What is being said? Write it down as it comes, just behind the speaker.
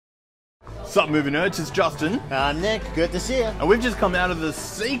Sup movie nerds, it's Justin. I'm Nick, good to see you. And we've just come out of the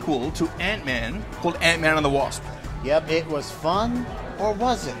sequel to Ant-Man called Ant-Man and the Wasp. Yep, it was fun, or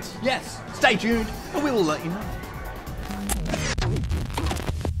was it? Yes, stay tuned and we will let you know.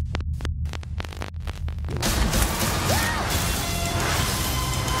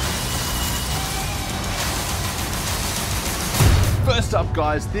 First up,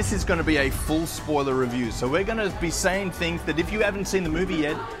 guys, this is going to be a full spoiler review. So we're going to be saying things that if you haven't seen the movie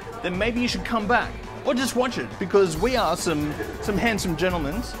yet, then maybe you should come back or just watch it, because we are some handsome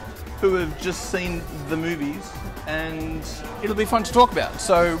gentlemen who have just seen the movies and it'll be fun to talk about.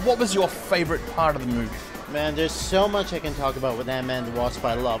 So what was your favorite part of the movie? Man, there's so much I can talk about with Ant-Man and the Wasp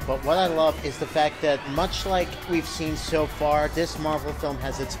I love, but what I love is the fact that much like we've seen so far, this Marvel film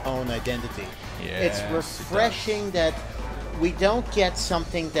has its own identity. Yes, it's refreshing that we don't get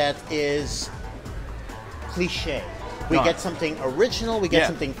something that is cliche. We get something original, we get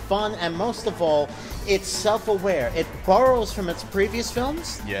something fun, and most of all, it's self-aware. It borrows from its previous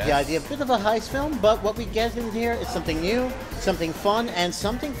films, the idea of a bit of a heist film, but what we get in here is something new, something fun, and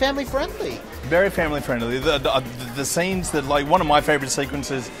something family-friendly. Very family-friendly. The scenes that, like, one of my favorite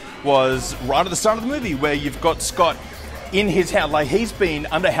sequences was right at the start of the movie where you've got Scott in his house. Like, he's been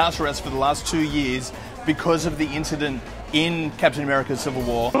under house arrest for the last 2 years because of the incident in Captain America Civil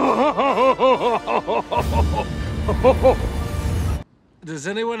War. Does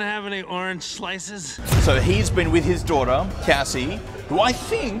anyone have any orange slices? So he's been with his daughter, Cassie, who I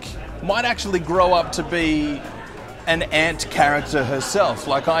think might actually grow up to be an ant character herself.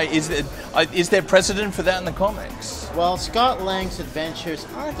 Like, is there precedent for that in the comics? Well, Scott Lang's adventures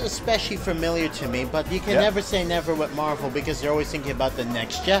aren't especially familiar to me, but you can never say never with Marvel because they're always thinking about the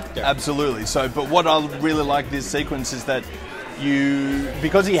next chapter. Absolutely. So, but what I really like this sequence is that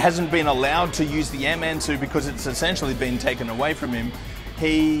because he hasn't been allowed to use the Ant-Man suit because it's essentially been taken away from him,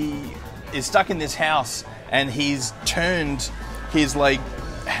 he is stuck in this house and he's turned his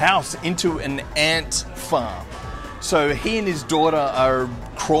house into an ant farm. So he and his daughter are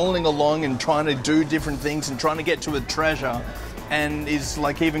crawling along and trying to do different things and trying to get to a treasure, and is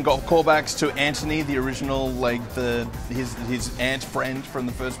even got callbacks to Anthony, the original, his ant friend from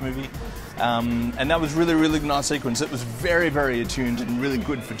the first movie. And that was really, really nice sequence. It was very, very attuned and really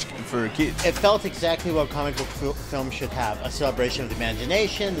good for kids. It felt exactly what comic book film should have. A celebration of the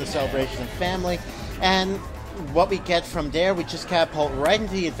imagination, the celebration of family, and what we get from there, we just catapult right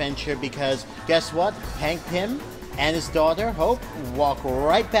into the adventure because guess what? Hank Pym and his daughter, Hope, walk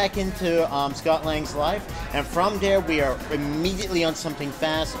right back into Scott Lang's life, and from there we are immediately on something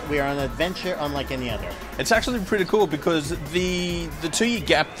fast. We are on an adventure unlike any other. It's actually pretty cool because the 2-year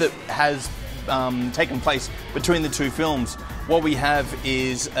gap that has taken place between the two films, what we have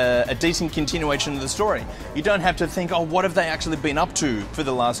is a decent continuation of the story. You don't have to think, oh, what have they actually been up to for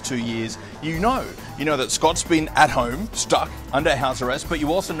the last 2 years? You know that Scott's been at home, stuck, under house arrest, but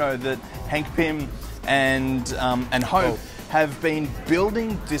you also know that Hank Pym and Hope have been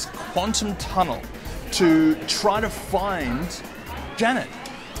building this quantum tunnel to try to find Janet.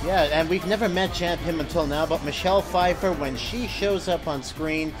 Yeah, and we've never met Janet Pym until now, but Michelle Pfeiffer, when she shows up on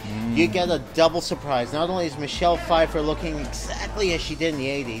screen, you get a double surprise. Not only is Michelle Pfeiffer looking exactly as she did in the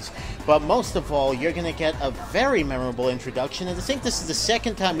 80s, but most of all, you're going to get a very memorable introduction. And I think this is the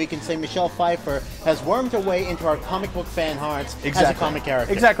second time we can say Michelle Pfeiffer has wormed her way into our comic book fan hearts as a comic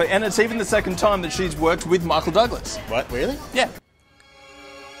character. Exactly, and it's even the second time that she's worked with Michael Douglas. What, really? Yeah.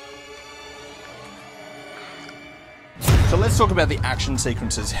 So let's talk about the action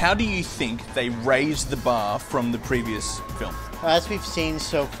sequences. How do you think they raised the bar from the previous film? As we've seen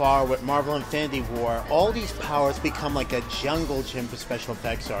so far with Marvel Infinity War, all these powers become like a jungle gym for special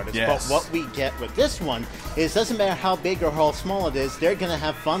effects artists. Yes. But what we get with this one is, doesn't matter how big or how small it is, they're going to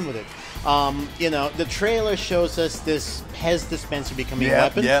have fun with it. The trailer shows us this Pez dispenser becoming a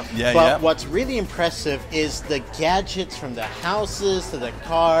weapon. But what's really impressive is the gadgets, from the houses to the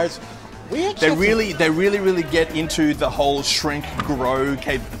cars. They really get into the whole shrink grow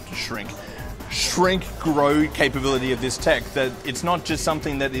capability of this tech. That it's not just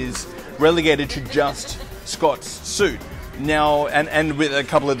something that is relegated to just Scott's suit. Now, and with a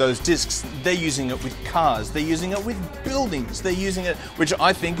couple of those discs, they're using it with cars, they're using it with buildings, they're using it, which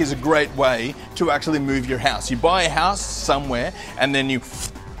I think is a great way to actually move your house. You buy a house somewhere and then you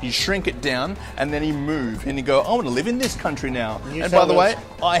shrink it down, and then you move, and you go, I want to live in this country now. And by the way,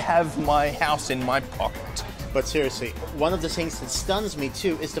 I have my house in my pocket. But seriously, one of the things that stuns me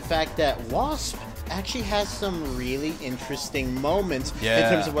too is the fact that Wasp actually has some really interesting moments in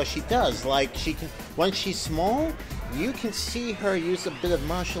terms of what she does. Like, when she's small, you can see her use a bit of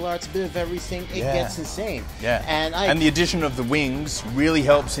martial arts, a bit of everything. It gets insane. Yeah, and the addition of the wings really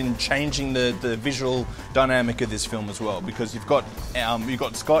helps in changing the visual dynamic of this film as well, because you've got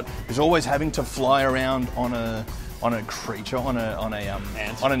Scott who's always having to fly around on a creature, on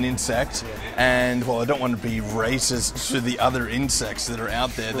an insect, and well, I don't want to be racist to the other insects that are out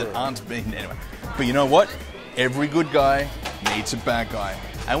there that aren't being anyway. But you know what? Every good guy needs a bad guy.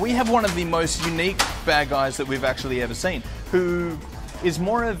 And we have one of the most unique bad guys that we've actually ever seen, who is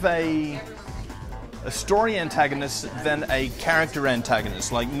more of a story antagonist than a character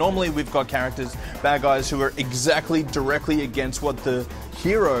antagonist. Like, normally we've got characters, bad guys, who are exactly directly against what the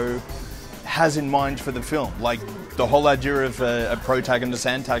hero has in mind for the film. Like, the whole idea of a protagonist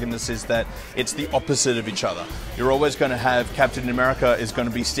antagonist is that it's the opposite of each other. You're always going to have Captain America is going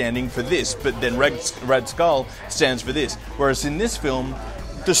to be standing for this, but then Red Skull stands for this. Whereas in this film,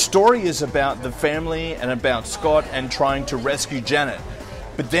 the story is about the family and about Scott and trying to rescue Janet.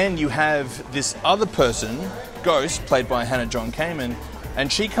 But then you have this other person, Ghost, played by Hannah John Kamen,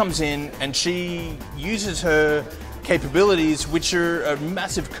 and she comes in and she uses her capabilities, which are a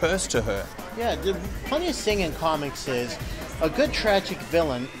massive curse to her. Yeah, the funniest thing in comics is a good tragic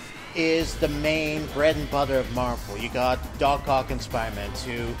villain is the main bread and butter of Marvel. You got Doc Ock and Spider-Man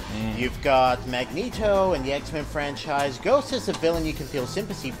 2. You've got Magneto and the X-Men franchise. Ghost is a villain you can feel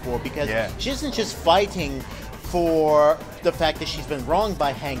sympathy for because she isn't just fighting for the fact that she's been wronged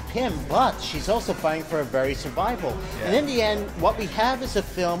by Hank Pym, but she's also fighting for her very survival. And in the end, what we have is a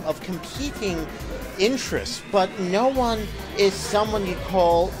film of competing interests, but no one is someone you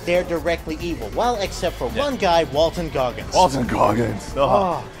call they're directly evil. Well, except for one guy, Walton Goggins. Walton Goggins.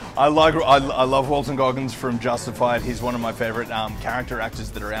 I love Walton Goggins from Justified. He's one of my favorite character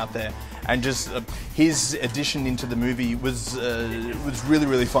actors that are out there, and just his addition into the movie was really,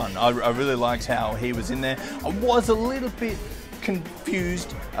 really fun. I really liked how he was in there. I was a little bit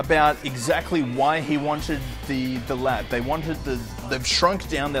confused about exactly why he wanted the lab. They've shrunk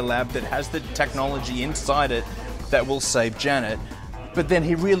down their lab that has the technology inside it that will save Janet, but then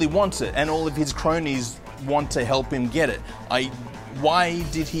he really wants it, and all of his cronies want to help him get it. Why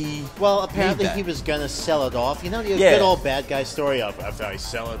did he? Well, apparently he was gonna sell it off. You know the good old bad guy story of if I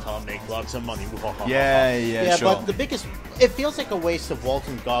sell it, I'll make lots of money. Yeah, sure. But it feels like a waste of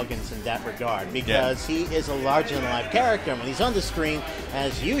Walton Goggins in that regard because he is a larger-than-life character. When he's on the screen,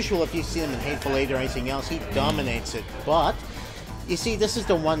 as usual, if you see him in Hateful Eight or anything else, he dominates it. But you see, this is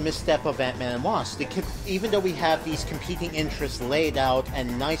the one misstep of Ant-Man and Wasp. Even though we have these competing interests laid out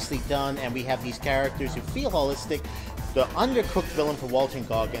and nicely done, and we have these characters who feel holistic, the undercooked villain for Walton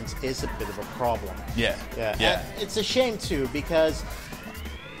Goggins is a bit of a problem. Yeah. And it's a shame, too, because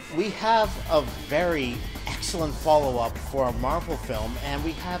we have a very excellent follow-up for a Marvel film, and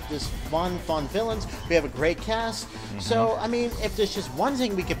we have this fun villains. We have a great cast. So, I mean, if there's just one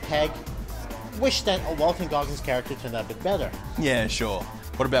thing we could peg, wish that a Walton Goggins character turned out a bit better. Yeah, sure.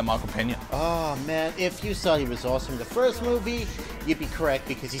 What about Michael Pena? Oh, man, if you thought he was awesome in the first movie, you'd be correct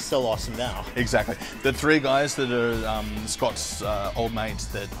because he's still awesome now. Exactly. The three guys that are Scott's old mates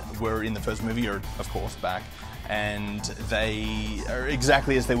that were in the first movie are, of course, back. And they are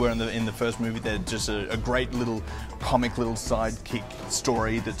exactly as they were in the first movie. They're just a great little comic little sidekick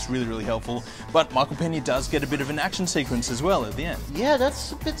story that's really, really helpful. But Michael Pena does get a bit of an action sequence as well at the end. Yeah,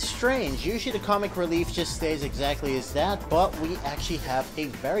 that's a bit strange. Usually the comic relief just stays exactly as that, but we actually have a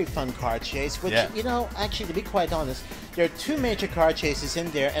very fun car chase, which, you know, actually, to be quite honest, there are two major car chases in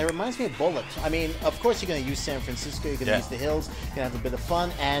there, and it reminds me of Bullet. I mean, of course you're going to use San Francisco, you're going to use the hills, you're going to have a bit of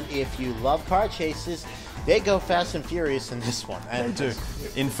fun, and if you love car chases, they go fast and furious in this one. And they do.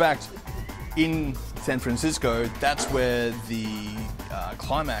 In fact, in San Francisco, that's where the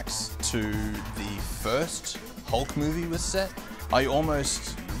climax to the first Hulk movie was set. I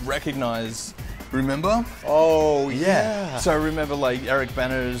almost recognize. Remember? Oh yeah. So I remember like Eric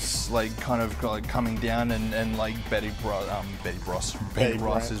Banner's like kind of like coming down and like Betty Ross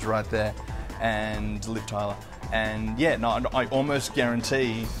is right there, and Liv Tyler, and yeah, no, I almost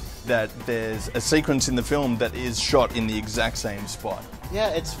guarantee that there's a sequence in the film that is shot in the exact same spot. Yeah,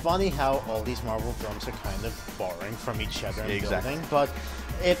 it's funny how all these Marvel films are kind of borrowing from each other and building, but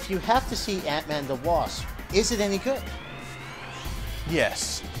if you have to see Ant-Man the Wasp, is it any good?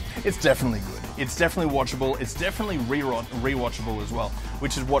 Yes, it's definitely good. It's definitely watchable. It's definitely rewatchable as well,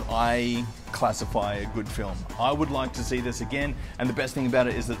 which is what I classify a good film. I would like to see this again, and the best thing about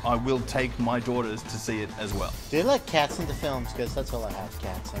it is that I will take my daughters to see it as well. Do you like cats into films? Because that's all I have,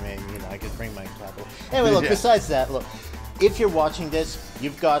 cats. I mean, you know, I could bring my cat. Anyway, look, besides that, look, if you're watching this,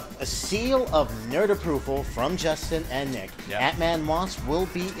 you've got a seal of nerd approval from Justin and Nick. Yeah. Ant-Man Wasp will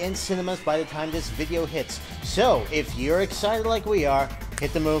be in cinemas by the time this video hits. So, if you're excited like we are,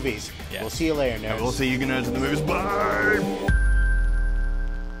 hit the movies. Yeah. We'll see you later, nerds. We'll see you nerds in the movies. Bye!